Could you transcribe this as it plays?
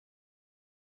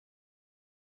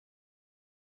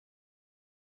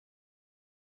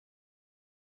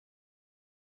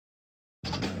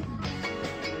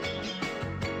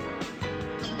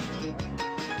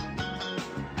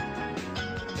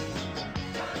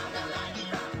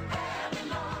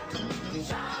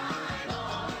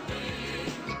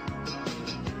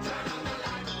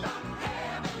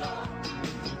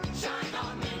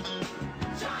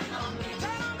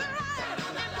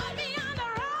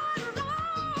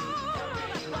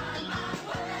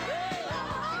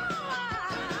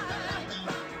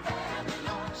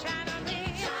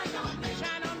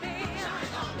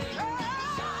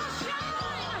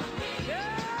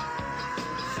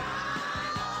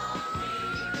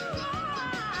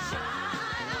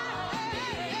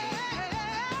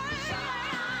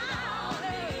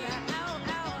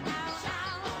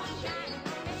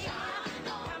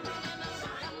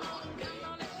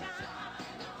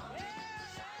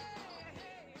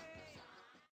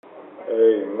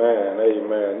Amen,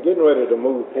 amen. Getting ready to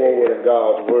move forward in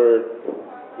God's Word.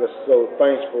 Just so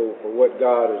thankful for what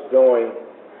God is doing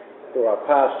through our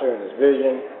pastor and his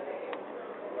vision,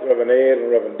 Reverend Ed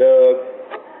and Reverend Doug,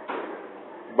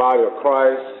 body of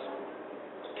Christ,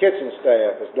 kitchen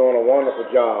staff is doing a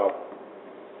wonderful job.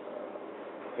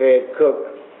 Head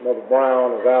cook, Mother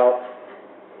Brown, is out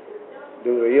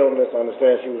due to illness. I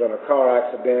understand she was in a car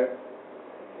accident.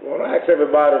 I want to ask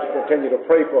everybody to continue to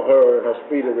pray for her and her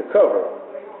speedy recovery.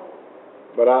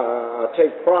 But I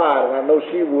take pride, and I know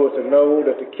she would, to know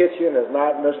that the kitchen has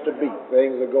not missed a beat.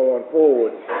 Things are going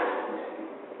forward.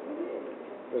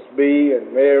 Miss B and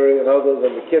Mary and others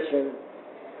in the kitchen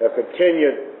have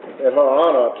continued in her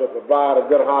honor to provide a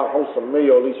good, hot, wholesome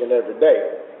meal each and every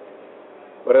day.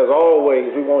 But as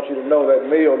always, we want you to know that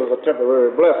meal is a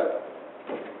temporary blessing.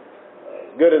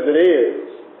 As good as it is,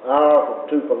 an hour or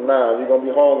two from now, you're going to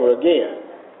be hungry again.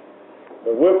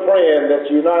 But we're praying that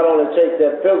you not only take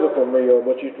that physical meal,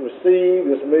 but you receive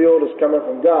this meal that's coming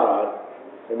from God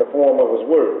in the form of His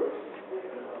Word.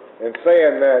 And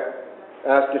saying that,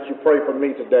 I ask that you pray for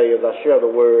me today as I share the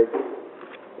Word.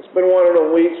 It's been one of those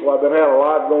weeks where I've been having a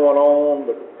lot going on,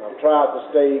 but I've tried to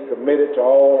stay committed to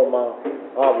all of my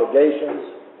obligations.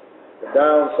 The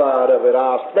downside of it,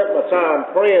 I spent my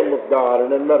time praying with God and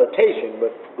in meditation,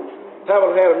 but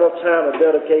haven't had enough time to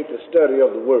dedicate to study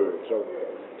of the Word. So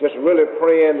just really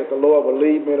praying that the Lord will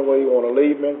lead me the way He wants to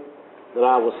lead me, that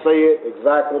I will say it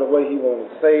exactly the way He wants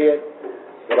to say it,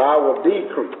 that I will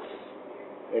decrease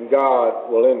and God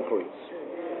will increase.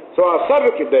 So our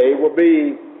subject today will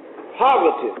be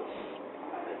positives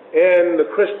in the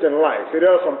Christian life. See,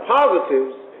 there are some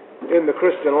positives in the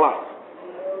Christian life.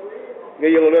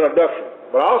 Give you a little introduction.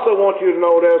 But I also want you to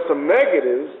know there's some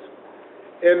negatives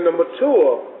in the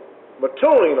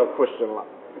maturing of Christian life.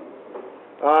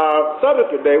 Subject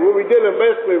today, we'll be dealing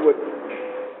basically with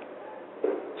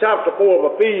chapter 4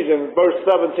 of Ephesians, verse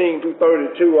 17 through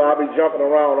 32. I'll be jumping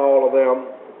around all of them.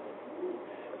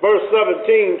 Verse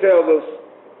 17 tells us,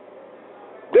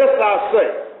 "This I say,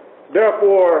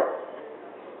 therefore,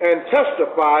 and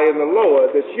testify in the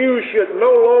Lord, that you should no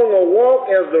longer walk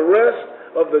as the rest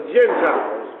of the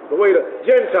Gentiles, the way the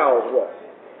Gentiles walk,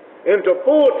 into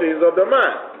fullness of the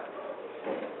mind,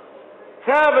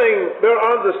 having their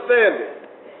understanding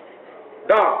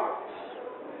darkness,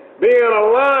 being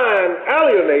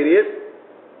alienated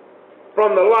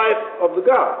from the life of the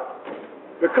God,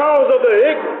 because of the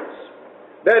ignorance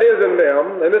that is in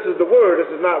them," and this is the word, this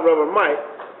is not Reverend Mike,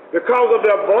 "because of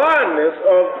their blindness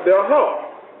of their heart,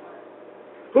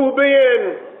 who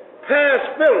being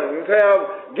past feelings have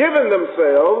given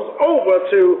themselves over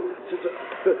to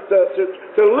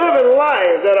living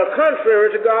lives that are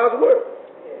contrary to God's word,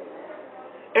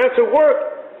 and to work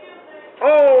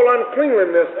all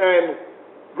uncleanliness and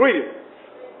greediness."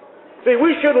 See,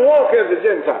 we shouldn't walk as the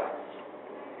Gentiles.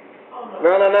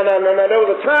 No. There was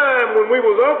a time when we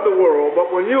was of the world,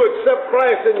 but when you accept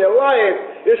Christ in your life,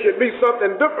 it should be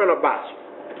something different about you.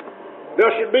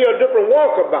 There should be a different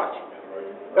walk about you.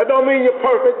 That don't mean you're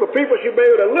perfect, but people should be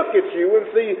able to look at you and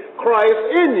see Christ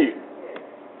in you.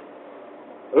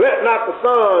 "Let not the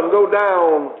sun go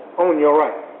down on your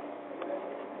wrath."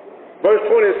 Verse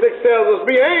 26 tells us,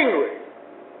 "Be angry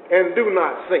and do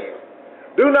not sin.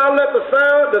 Do not let the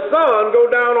sun go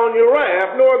down on your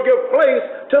wrath, nor give place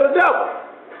to the devil."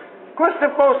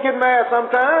 Christian folks get mad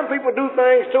sometimes. People do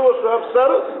things to us to upset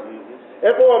us.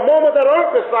 And for a moment, that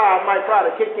earthly side might try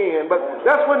to kick in. But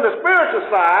that's when the spiritual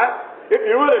side, if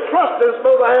you really trust it, it's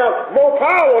supposed to have more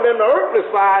power than the earthly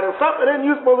side. And something in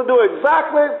you supposed to do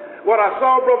exactly what I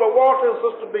saw Brother Walter and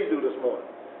Sister B do this morning.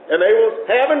 And they was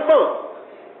having fun.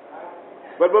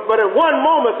 But at one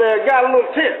moment they got a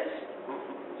little tense.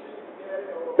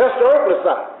 That's the earthly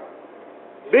side.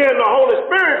 Then the Holy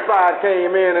Spirit side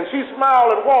came in, and she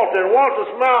smiled at Walter, and Walter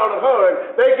smiled at her,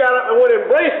 and they got up and went and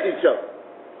embraced each other.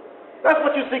 That's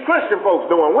what you see Christian folks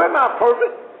doing. We're not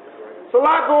perfect. There's a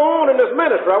lot going on in this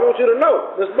ministry. I want you to know,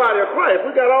 this body of Christ,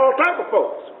 we got all type of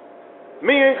folks,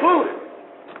 me included,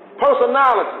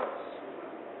 personalities,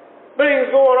 things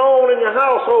going on in your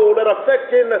household that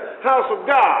affect in the house of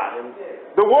God, and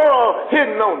the world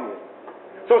hidden on you.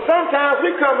 So sometimes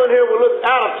we come in here with little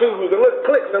attitudes and little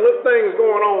clicks and little things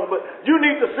going on, but you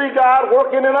need to see God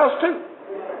working in us too.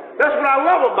 That's what I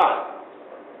love about it.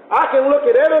 I can look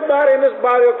at everybody in this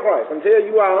body of Christ and tell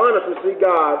you how honestly see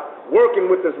God working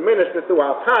with this ministry through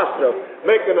our pastor,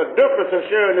 making a difference in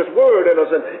sharing this word in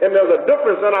us, and there's a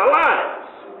difference in our lives.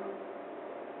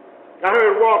 I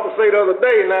heard Walter say the other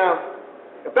day, now,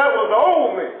 if that was the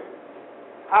old me,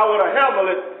 I would have handled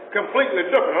it completely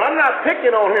different. I'm not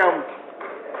picking on him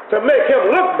to make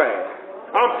him look bad.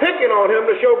 I'm picking on him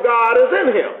to show God is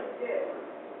in him.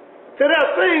 See, there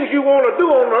are things you want to do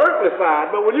on the earthly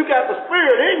side, but when you got the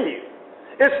Spirit in you,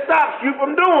 it stops you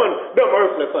from doing them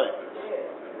earthly things.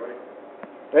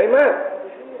 Amen.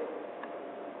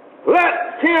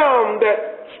 Let him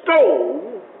that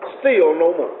stole steal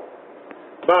no more.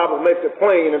 The Bible makes it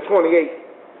plain in 28.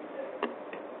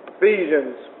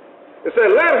 Ephesians. It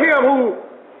said, let him who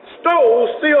stole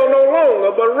steal no longer,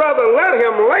 but rather let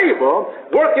him labor,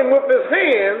 working with his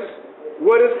hands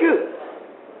what is good.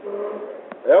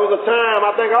 There was a time,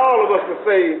 I think all of us can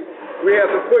say, we had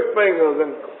some quick fingers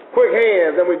and quick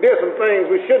hands, and we did some things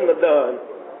we shouldn't have done.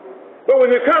 But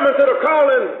when you come into the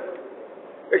calling,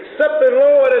 accepting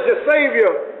Lord as your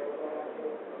Savior,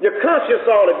 your conscience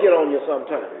ought to get on you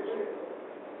sometimes.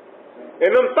 And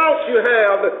them thoughts you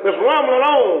have that's rumbling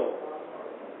on,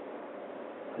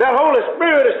 that Holy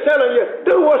Spirit is telling you,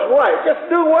 do what's right. Just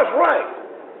do what's right.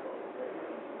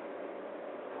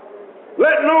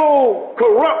 Let no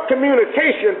corrupt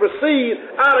communication proceed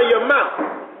out of your mouth.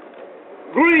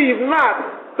 Grieve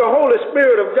not the Holy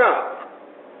Spirit of God.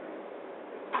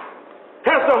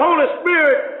 Has the Holy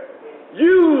Spirit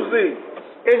used these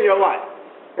in your life?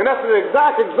 And that's an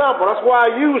exact example. That's why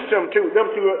I used them two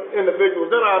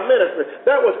individuals in our ministry.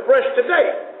 That was fresh today.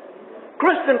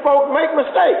 Christian folk make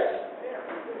mistakes.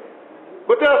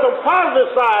 But there are some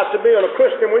positive sides to being a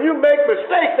Christian. When you make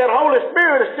mistakes, that Holy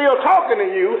Spirit is still talking to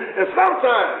you. And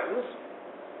sometimes,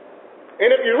 and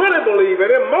if you really believe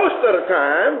it, and most of the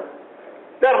time,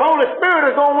 that Holy Spirit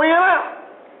is going to win out.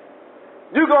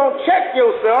 You're going to check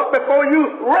yourself before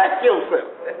you wreck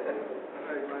yourself.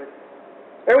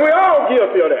 And we're all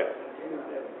guilty of that.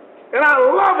 And I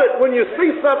love it when you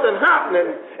see something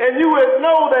happening and you would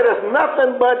know that it's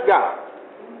nothing but God.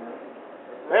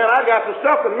 Man, I got some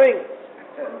stuff in me.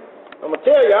 I'm going to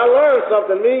tell you, I learned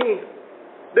something. Me,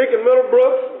 Deacon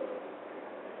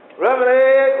MIDDLEBROOKS, Reverend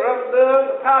Ed, Reverend Doug,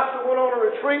 the pastor went on a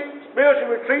retreat,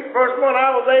 spiritual retreat, first one I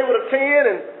was able to attend,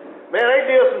 and man, they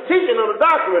did some teaching on the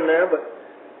doctrine there, but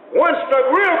one stuck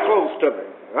real close to me.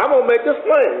 I'm going to make this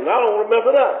plain. I don't want to mess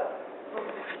it up.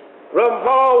 Reverend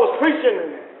Paul was preaching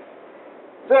and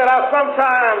said how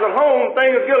sometimes at home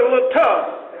things get a little tough.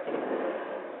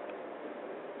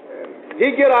 And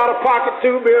he get out of pocket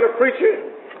too, being a preacher.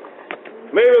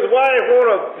 Maybe his wife want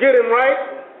to get him right,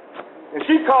 and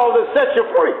she calls it set you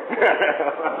free.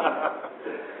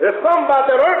 There's something about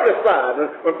that earthly side.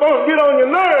 When folks get on your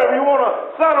nerve, you want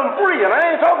to set them free. And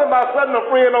I ain't talking about setting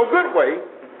them free in no good way.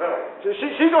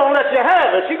 She going to let you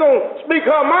have it. She going to speak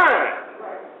her mind.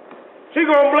 She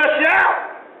going to bless you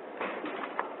out.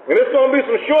 And it's going to be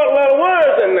some short little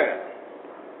words in there.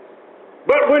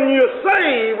 But when you're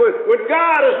saved, when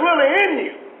God is really in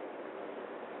you,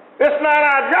 it's not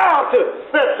our job to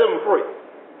set them free.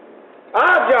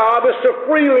 Our job is to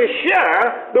freely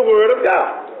share the Word of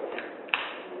God.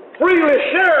 Freely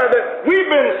share that we've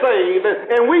been saved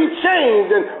and we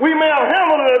changed, and we may have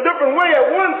handled it a different way at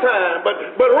one time,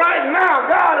 but right now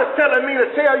God is telling me to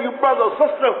tell you, brother or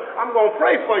sister, I'm going to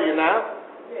pray for you now.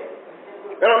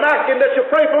 And I'm asking that you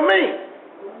pray for me.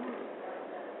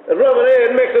 As Reverend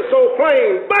Ed makes it so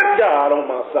plain, but God on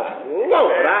my side.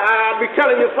 Lord, I'll be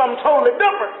telling you something totally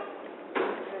different.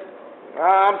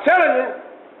 I'm telling you.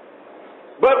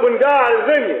 But when God is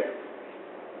in you,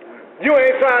 you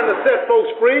ain't trying to set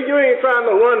folks free. You ain't trying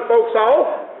to run folks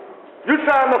off. You're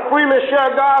trying to freely share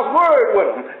God's Word with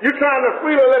them. You're trying to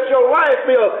freely let your life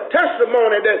be a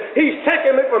testimony that He's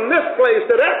taking me from this place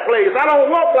to that place. I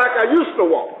don't walk like I used to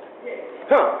walk.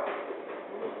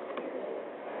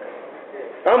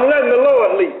 I'm letting the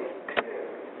Lord lead.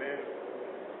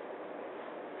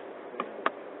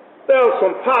 There are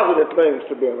some positive things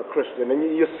to being a Christian, and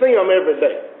you see them every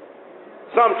day.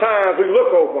 Sometimes we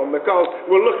look over them because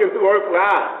we're looking through earthly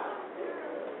eyes.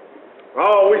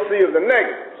 All we see is the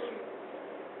negatives.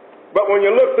 But when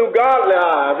you look through godly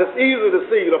eyes, it's easy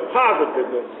to see the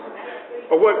positiveness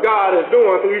of what God is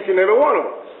doing through each and every one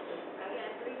of us.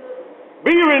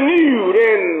 Be renewed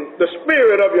in the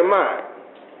spirit of your mind.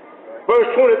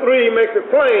 Verse 23 makes it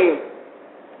plain.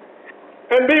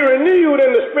 And be renewed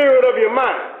in the spirit of your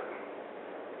mind,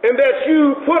 and that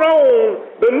you put on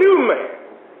the new man,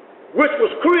 which was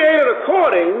created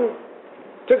according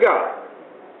to God,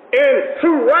 in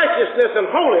true righteousness and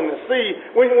holiness. See,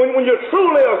 when you're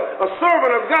truly a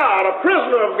servant of God, a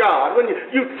prisoner of God, when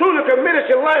you truly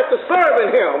committed your life to serving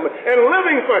Him and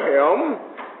living for Him,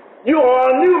 you are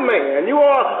a new man. You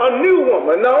are a new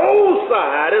woman. The old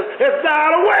side has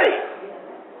died away.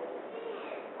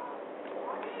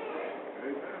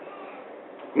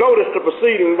 Notice the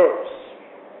preceding verse.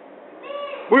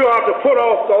 We are to put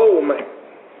off the old man.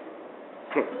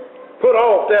 put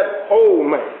off that old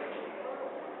man.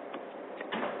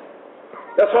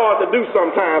 That's hard to do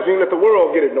sometimes. You let the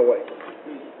world get in the way.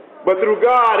 But through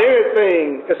God,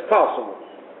 anything is possible.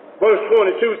 Verse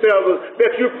 22 tells us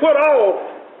that you put off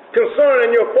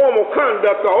concerning your former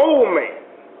conduct the old man,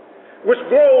 which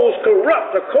grows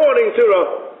corrupt according to the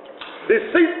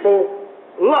deceitful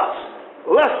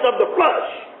lust of the flesh.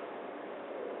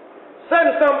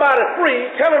 Setting somebody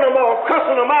free, telling them off,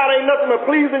 cussing them out ain't nothing but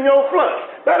pleasing your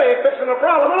flesh. That ain't fixing the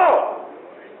problem at all.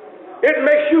 It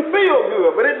makes you feel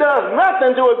good, but it does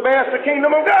nothing to advance the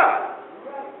kingdom of God.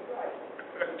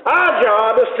 Our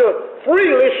job is to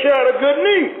freely share the good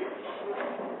news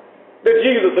that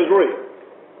Jesus is real.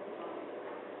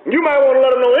 You might want to let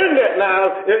them know in that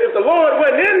now, if the Lord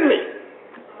wasn't in me.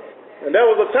 And there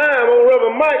was a time old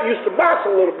Rev.Mike used to box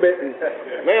a little bit, and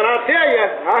man, I tell you,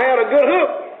 I had a good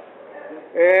hook.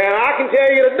 And I can tell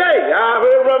you today, I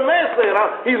heard Rev. Man say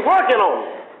he's working on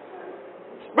it.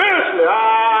 Spiritually,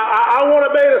 I want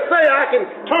to be able to say I can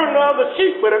turn the other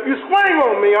cheek, but if you swing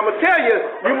on me, I'm going to tell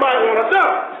you, you might want to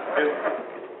duck.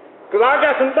 Because I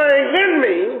got some things in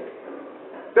me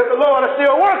that the Lord is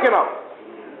still working on.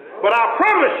 But I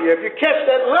promise you, if you catch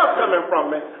that love coming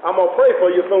from me, I'm going to pray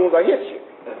for you as soon as I hit you.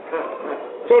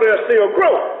 So there's still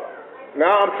growth.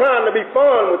 Now, I'm trying to be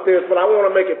fun with this, but I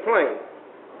want to make it plain.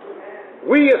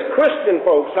 We as Christian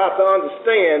folks have to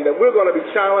understand that we're going to be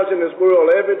challenged in this world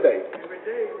every day.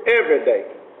 Every day.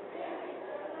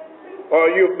 Are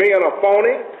you being a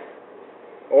phony?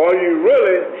 Or are you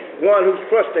really one who's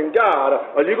trusting God?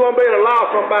 Are you going to be able to allow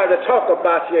somebody to talk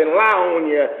about you and lie on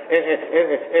you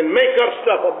and make up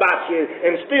stuff about you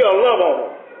and still love on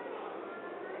them?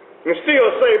 And still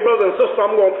say, brother and sister,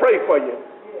 I'm going to pray for you.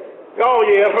 Oh,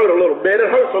 yeah, it hurt a little bit. It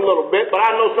hurts a little bit, but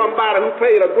I know somebody who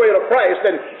paid a greater price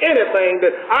than anything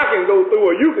that I can go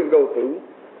through or you can go through,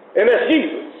 and that's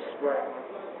Jesus. Right.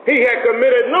 He had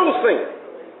committed no sin,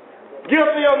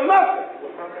 guilty of nothing.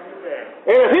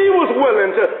 And if he was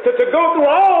willing to go through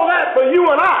all that for you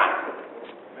and I,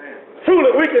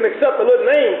 truly we can accept a little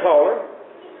name calling,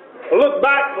 a look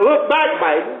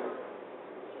backbiting.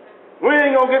 We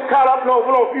ain't going to get caught up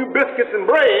over no few biscuits and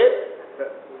bread.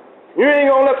 You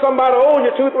ain't going to let somebody owe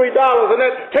you $2, $3 and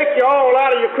that take you all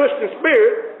out of your Christian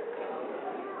spirit.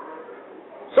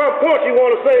 Some point you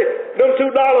want to say, them $2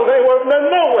 ain't worth nothing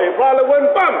no way. Probably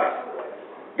wasn't for me.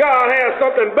 God has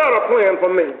something better planned for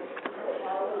me.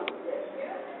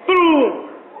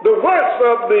 Through the works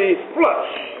of the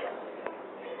flesh.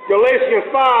 Galatians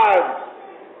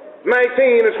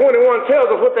 5:19 and 21 tells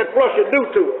us what that flesh should do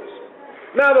to us.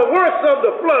 Now the works of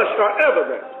the flesh are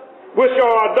evident, which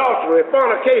are adultery,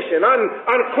 fornication,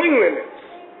 uncleanliness,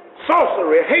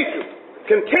 sorcery, hatred,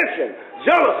 contention,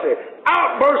 jealousy,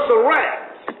 outbursts of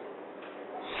wrath,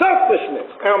 selfishness,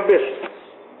 ambitions,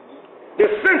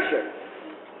 dissension,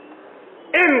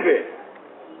 envy,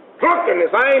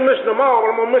 drunkenness. I ain't mentioning them all, but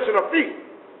I'm going to mention a few.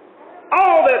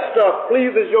 All that stuff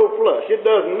pleases your flesh. It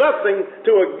does nothing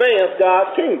to advance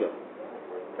God's kingdom.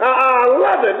 I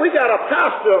love it. We got a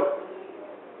pastor,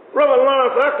 Reverend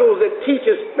Lawrence Eccles, that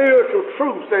teaches spiritual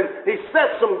truths, and he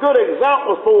sets some good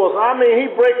examples for us. I mean, he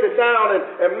breaks it down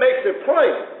and makes it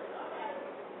plain.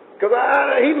 Because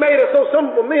he made it so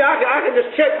simple for me, I can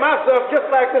just check myself just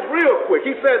like this real quick.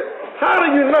 He said, how do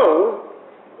you know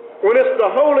when it's the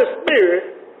Holy Spirit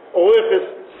or if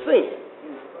it's sin?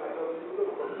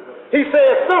 He said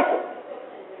it's simple.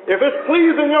 If it's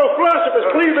pleasing your flesh, if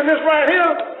it's pleasing this right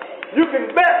here, you can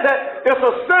bet that it's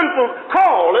a sinful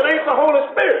call. It ain't the Holy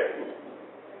Spirit.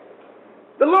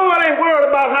 The Lord ain't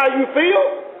worried about how you feel.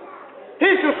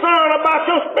 He's concerned about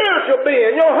your spiritual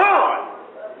being, your heart.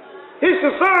 He's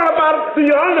concerned about, do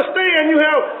you understand you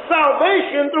have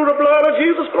salvation through the blood of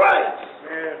Jesus Christ?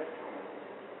 Amen.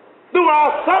 Through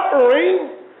our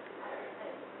suffering,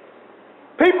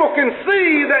 people can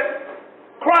see that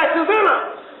Christ is in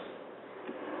us.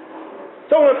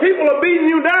 So when people are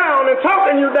beating you down and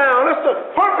talking you down, it's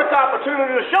the perfect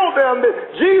opportunity to show them that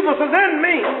Jesus is in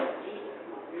me.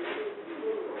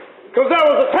 Because there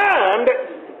was a time that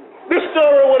this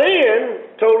story would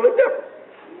end totally different.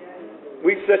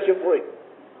 We set you free.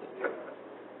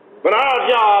 But our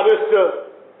job is to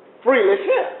freely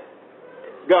share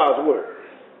God's word.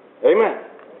 Amen.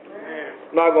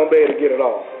 Not going to be able to get it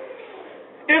all.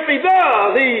 If he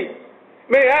does, he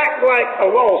may act like a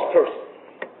lost person.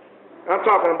 I'm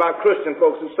talking about Christian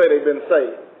folks who say they've been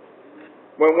saved.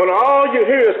 When all you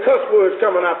hear is cuss words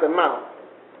coming out their mouth.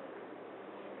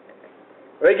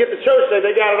 They get to church,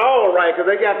 they got it all right because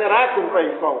they got that acting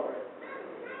face on.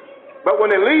 But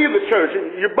when they leave the church,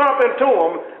 you bump into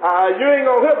them, you ain't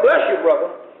going to hear, bless you,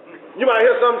 brother. You might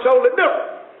hear something totally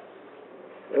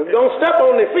different. Don't step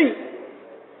on their feet.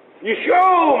 you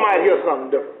sure might hear something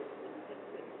different.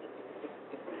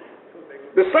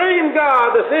 The same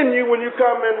God that's in you when you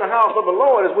come in the house of the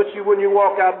Lord is with you when you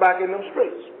walk out back in them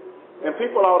streets. And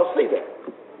people ought to see that.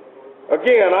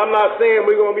 Again, I'm not saying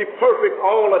we're going to be perfect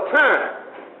all the time.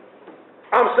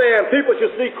 I'm saying people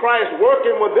should see Christ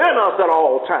working within us at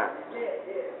all times.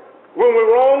 When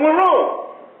we're wrong, we're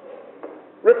wrong.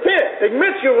 Repent,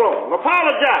 admit you're wrong,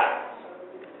 apologize.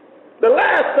 The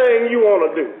last thing you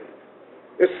want to do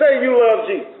is say you love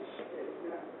Jesus.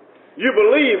 You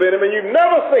believe in him and you've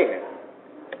never seen him.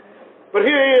 But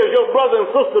here he is, your brother and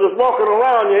sister that's walking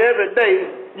around you every day,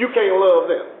 you can't love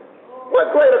them.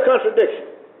 What greater contradiction?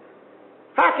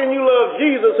 How can you love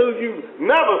Jesus who you've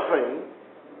never seen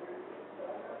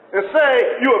and say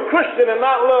you're a Christian and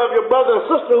not love your brother and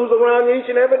sister who's around you each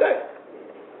and every day?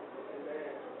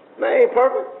 They ain't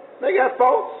perfect. They got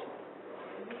faults.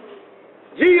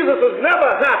 Jesus is never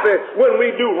happy when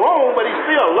we do wrong, but he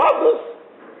still loves us.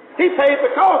 He paid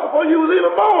the cost before you was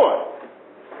even born.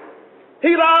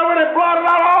 He'd already brought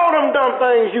out all them dumb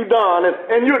things you done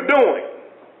and you're doing.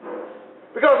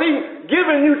 Because he's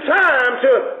given you time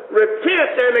to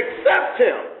repent and accept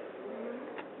him.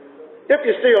 If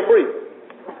you still breathe.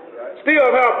 Still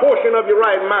have a portion of your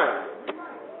right mind.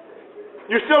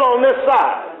 You're still on this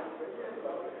side.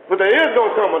 But there is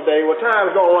going to come a day where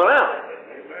time's going to run out.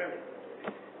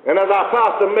 And as our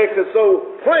pastor makes it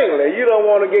so plainly, you don't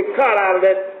want to get caught out of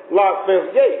that locked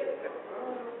fence gate.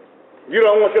 You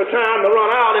don't want your time to run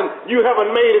out and you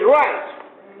haven't made it right.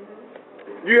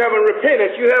 You haven't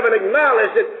repented. You haven't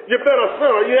acknowledged that you've been a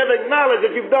sinner. You haven't acknowledged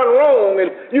that you've done wrong. And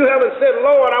you haven't said,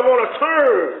 Lord, I want to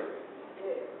turn.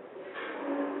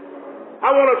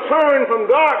 I want to turn from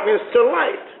darkness to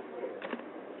light.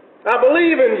 I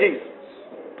believe in Jesus.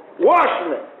 Wash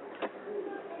me.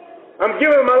 I'm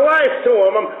giving my life to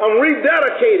him. I'm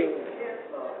rededicating.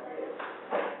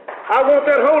 I want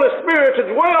that Holy Spirit to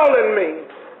dwell in me.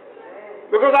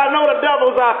 Because I know the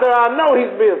devil's out there. I know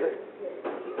he's busy.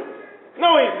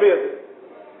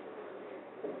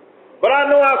 But I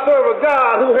know I serve a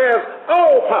God who has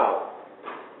all power.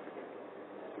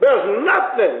 There's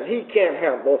nothing he can't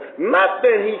handle.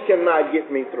 Nothing he cannot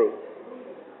get me through.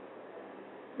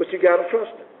 But you got to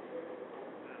trust him.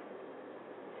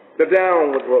 The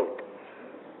downward road.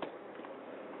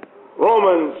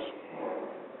 Romans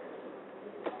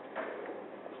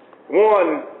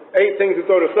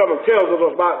 1:18-37 tells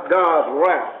us about God's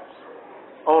wrath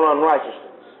on unrighteousness.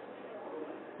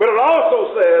 But it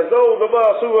also says those of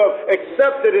us who have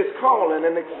accepted his calling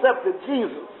and accepted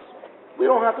Jesus, we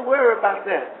don't have to worry about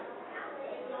that.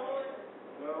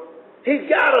 He's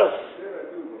got us.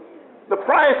 The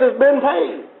price has been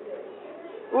paid.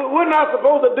 We're not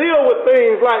supposed to deal with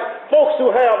things like folks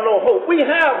who have no hope. We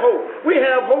have hope. We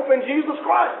have hope in Jesus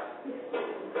Christ.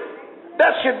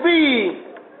 That should be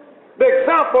the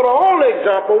example, the only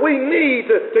example we need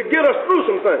to get us through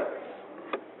some things.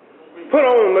 Put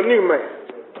on the new man.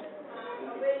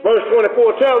 Verse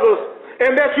 24 tells us,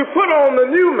 and that you put on the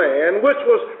new man, which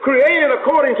was created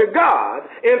according to God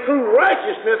in true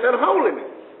righteousness and holiness.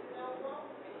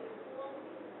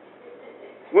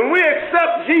 When we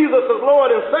accept Jesus as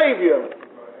Lord and Savior,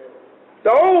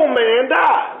 the old man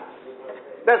dies.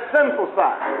 That sinful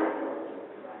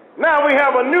side. Now we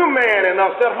have a new man in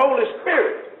us, that Holy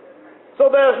Spirit.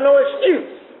 So there's no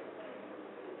excuse.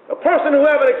 A person who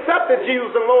haven't accepted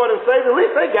Jesus as Lord and Savior, at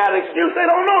least they got an excuse. They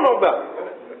don't know no better.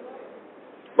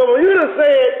 But when you done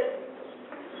said,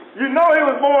 you know he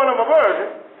was born of a virgin,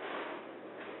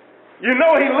 you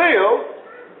know he lived,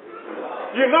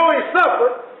 you know he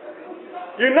suffered,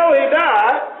 you know he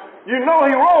died, you know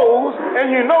he rose,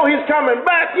 and you know he's coming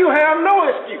back, you have no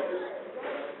excuse.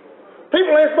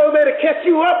 People ain't supposed to be able to catch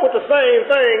you up with the same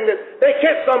thing that they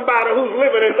catch somebody who's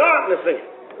living in darkness in.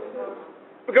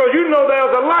 Because you know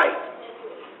there's a light.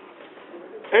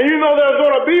 And you know there's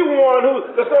going to be one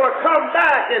that's going to come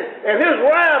back, and his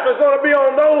wrath is going to be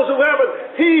on those who haven't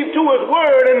heeded to his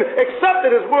word and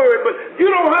accepted his word. But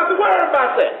you don't have to worry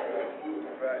about that.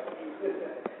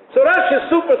 So that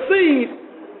should supersede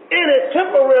any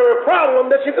temporary problem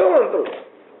that you're going through.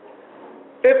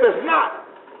 If it's not,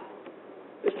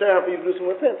 it's time for you to do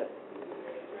some repenting.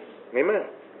 Amen.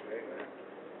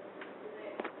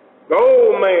 The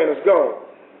old man is gone.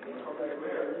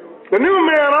 The new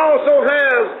man also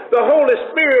has the Holy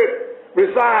Spirit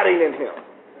residing in him.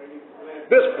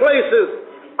 This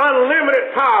places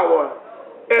unlimited power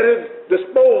at his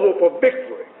disposal for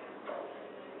victory.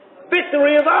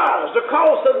 Victory is ours. The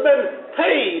cost has been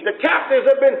paid. The captives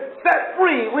have been set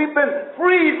free. We've been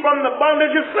freed from the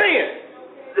bondage of sin.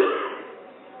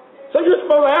 So you're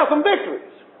supposed to have some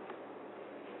victories.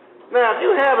 Now, if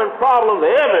you're having problems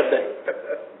every day,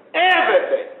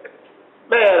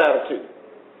 bad attitude.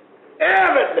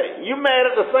 Every day. You mad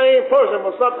at the same person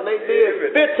for something they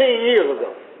did 15 years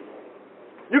ago.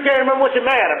 You can't remember what you're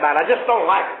mad about. I just don't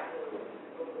like it.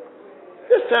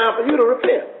 It's time for you to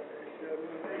repent.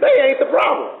 They ain't the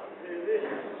problem.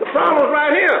 The problem's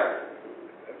right here.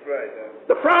 That's right.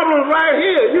 The problem's right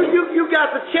here. You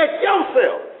got to check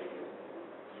yourself.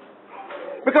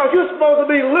 Because you're supposed to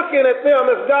be looking at them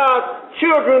as God's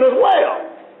children as well.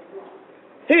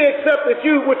 He accepted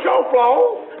you with your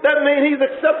flaws. That means he's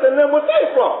accepting them with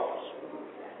their flaws.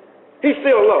 He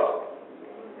still loves them.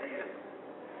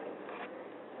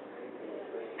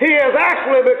 He has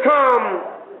actually become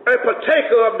a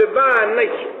partaker of divine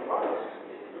nature.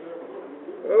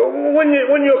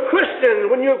 When you're Christian,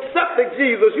 when you accepted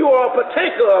Jesus, you are a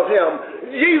partaker of him.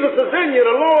 Jesus is in you.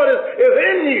 The Lord is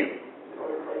in you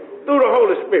through the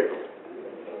Holy Spirit.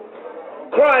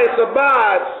 Christ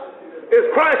abides.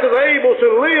 Christ is able to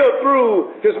live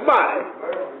through his body.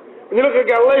 When you look at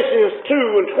Galatians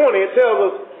 2:20, it tells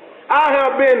us, I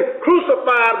have been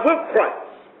crucified with Christ.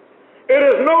 It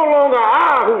is no longer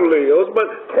I who lives, but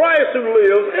Christ who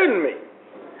lives in me.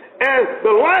 And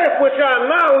the life which I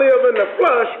now live in the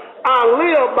flesh, I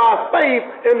live by faith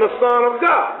in the Son of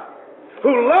God,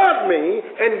 who loved me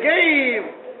and gave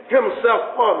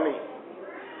himself for me.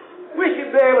 We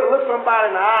should be able to look somebody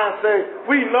in the eye and say,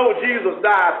 we know Jesus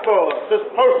died for us. It's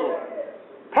personal.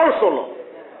 Personal.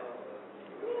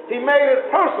 He made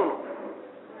it personal.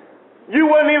 You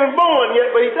weren't even born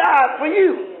yet, but he died for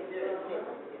you.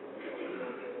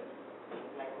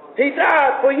 He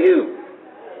died for you.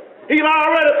 He'd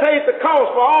already paid the cost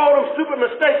for all them stupid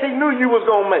mistakes he knew you was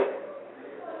going to make.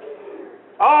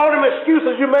 All them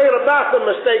excuses you made about the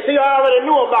mistakes, he already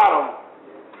knew about them.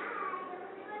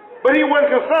 But he wasn't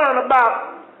concerned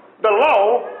about the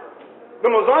law, the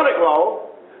Mosaic law.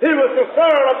 He was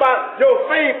concerned about your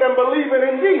faith and believing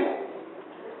in Jesus.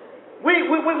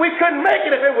 We couldn't make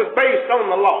it if it was based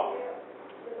on the law.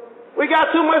 We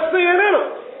got too much sin in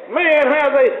us. Man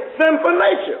has a sinful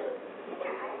nature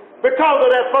because of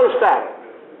that first Adam.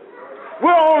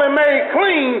 We're only made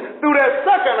clean through that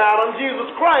second Adam,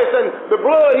 Jesus Christ, and the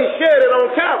blood he shed it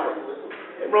on Calvary.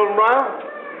 Hey, Brother Brown.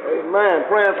 Amen.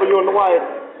 Praying for you and the wife.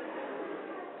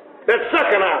 That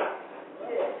second Adam.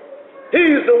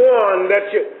 He's the one that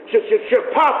should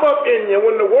pop up in you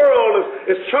when the world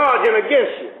is charging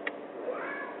against you.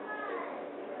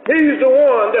 He's the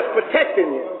one that's protecting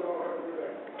you.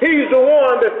 He's the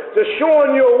one that's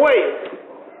showing you a way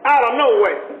out of no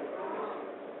way.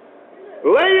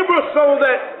 Labor so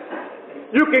that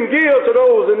you can give to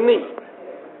those in need.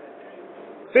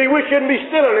 See, we shouldn't be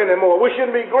stealing anymore. We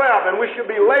shouldn't be grabbing. We should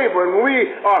be laboring.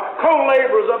 We are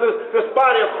co-laborers of this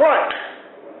body of Christ.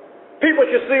 People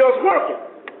should see us working.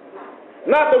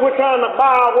 Not that we're trying to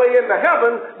buy our way into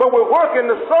heaven, but we're working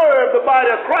to serve the body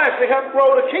of Christ to help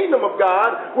grow the kingdom of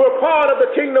God. We're part of the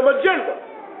kingdom agenda.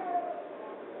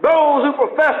 Those who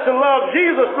profess to love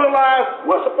Jesus realize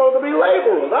we're supposed to be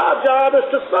laborers. Our job is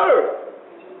to serve.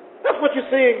 That's what you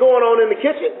see going on in the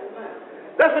kitchen.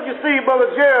 That's what you see Brother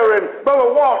Jerry and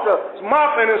Brother Walter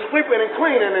mopping and sweeping and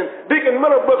cleaning, and Deacon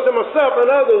Middlebrooks and myself and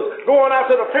others going out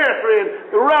to the pantry, and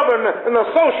the Reverend and the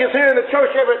associates here in the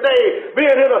church every day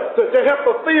being here to help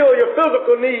fulfill your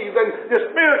physical needs and your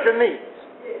spiritual needs.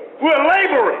 We're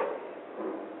laboring.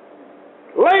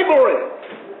 Laboring.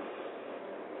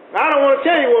 Now, I don't want to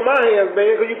tell you where my hand's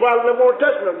been because you probably never want to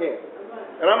touch them again.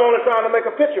 And I'm only trying to make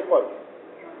a picture for you.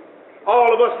 All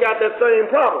of us got that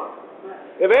same problem.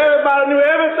 If everybody knew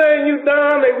everything you've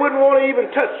done, they wouldn't want to even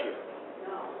touch you.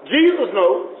 Jesus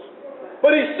knows,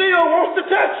 but he still wants to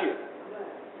touch you.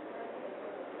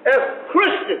 As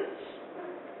Christians,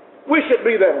 we should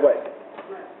be that way.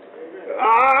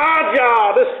 Our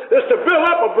job is to build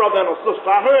up a brother and a sister.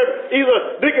 I heard either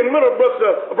Deacon Middlebrooks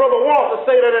or Brother Walter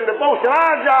say that in devotion.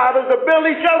 Our job is to build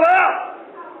each other up.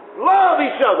 Love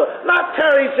each other, not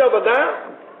tear each other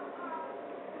down.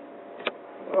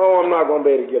 Oh, I'm not going to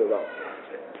be able to get it off.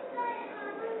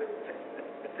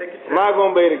 I'm not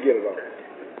going to be able to get it off.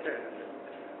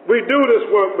 We do this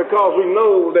work because we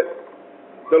know that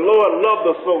the Lord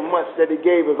loved us so much that he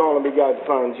gave his only begotten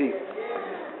Son, Jesus,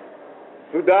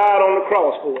 who died on the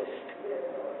cross for us.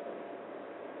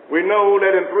 We know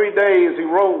that in 3 days he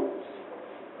rose.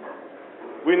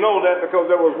 We know that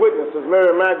because there was witnesses,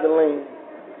 Mary Magdalene,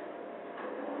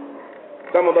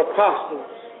 some of the apostles.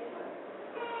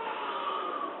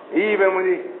 Even when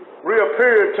he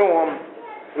reappeared to them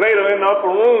Later in the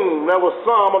upper room, there was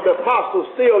some of the apostles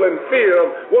still in fear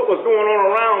of what was going on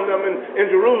around them in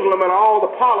Jerusalem and all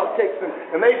the politics,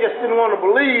 and they just didn't want to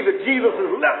believe that Jesus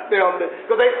has left them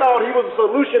because they thought he was a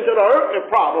solution to the earthly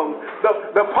problems,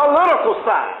 the political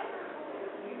side.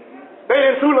 They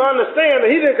didn't truly understand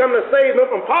that he didn't come to save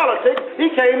them from politics.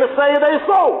 He came to save their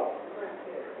soul.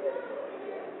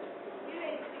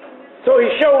 So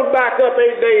he showed back up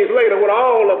 8 days later with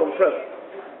all of them present.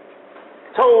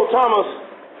 Told Thomas,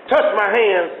 touch my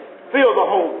hands, feel the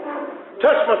hole.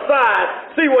 Touch my side,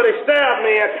 see where they stabbed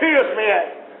me at, pierced me at.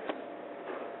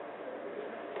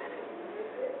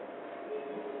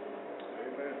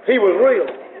 He was real.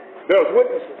 There was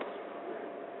witnesses.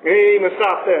 He didn't even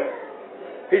stop there.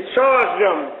 He charged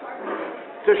them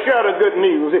to share the good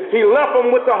news. He left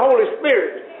them with the Holy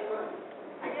Spirit.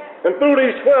 And through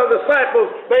these 12 disciples,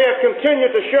 they have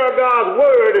continued to share God's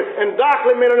word and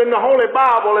document it in the Holy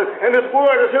Bible. And this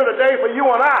word is here today for you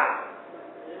and I,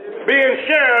 being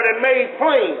shared and made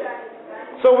plain.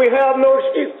 So we have no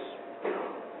excuse.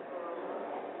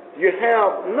 You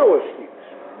have no excuse.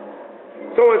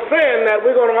 So in saying that,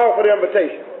 we're going to offer the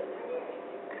invitation.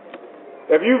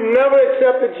 If you've never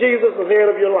accepted Jesus as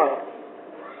head of your life,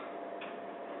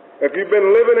 if you've been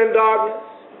living in darkness,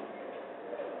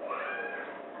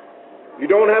 you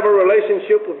don't have a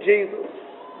relationship with Jesus,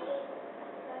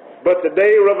 but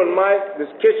today, Reverend Mike,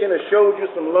 this kitchen has showed you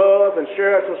some love and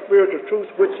shared some spiritual truths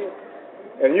with you,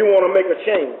 and you want to make a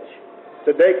change,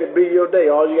 today could be your day.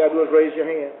 All you got to do is raise your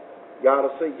hand. God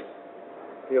will see you.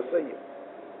 He'll see you.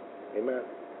 Amen.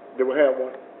 Do we have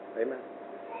one? Amen.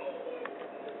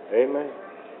 Amen.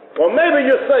 Well, maybe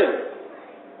you're saved,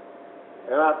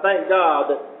 and I thank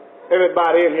God that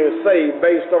everybody in here is saved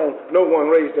based on no one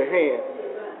raised their hand.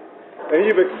 And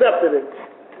you've accepted it.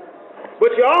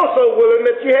 But you're also willing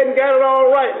that you hadn't got it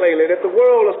all right lately, that the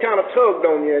world has kind of tugged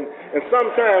on you, and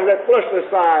sometimes that fleshly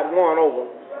side won over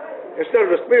instead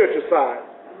of the spiritual side.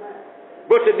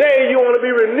 But today you want to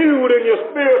be renewed in your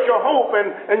spiritual hope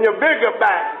and your bigger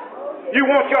back. You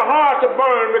want your heart to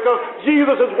burn because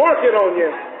Jesus is working on you.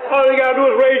 All you got to do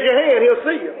is raise your hand. He'll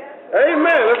see you.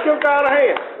 Amen. Let's give God a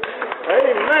hand.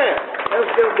 Amen.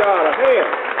 Let's give God a hand.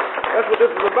 That's what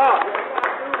this is about.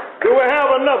 Do we have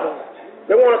another?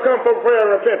 They want to come from prayer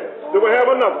and repentance. Do we have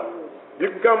another? You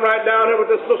can come right down here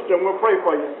with this sister and we'll pray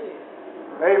for you.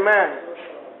 Amen.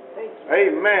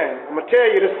 Amen. I'm going to tell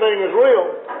you this thing is real.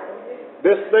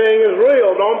 This thing is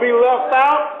real. Don't be left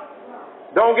out.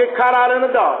 Don't get caught out in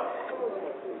the dark.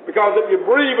 Because if you're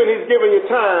breathing, he's giving you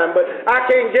time. But I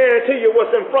can't guarantee you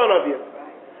what's in front of you.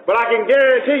 But I can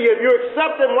guarantee you if you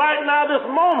accept him right now this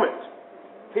moment,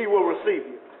 he will receive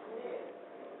you.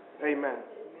 Amen.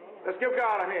 Let's give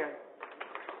God a hand.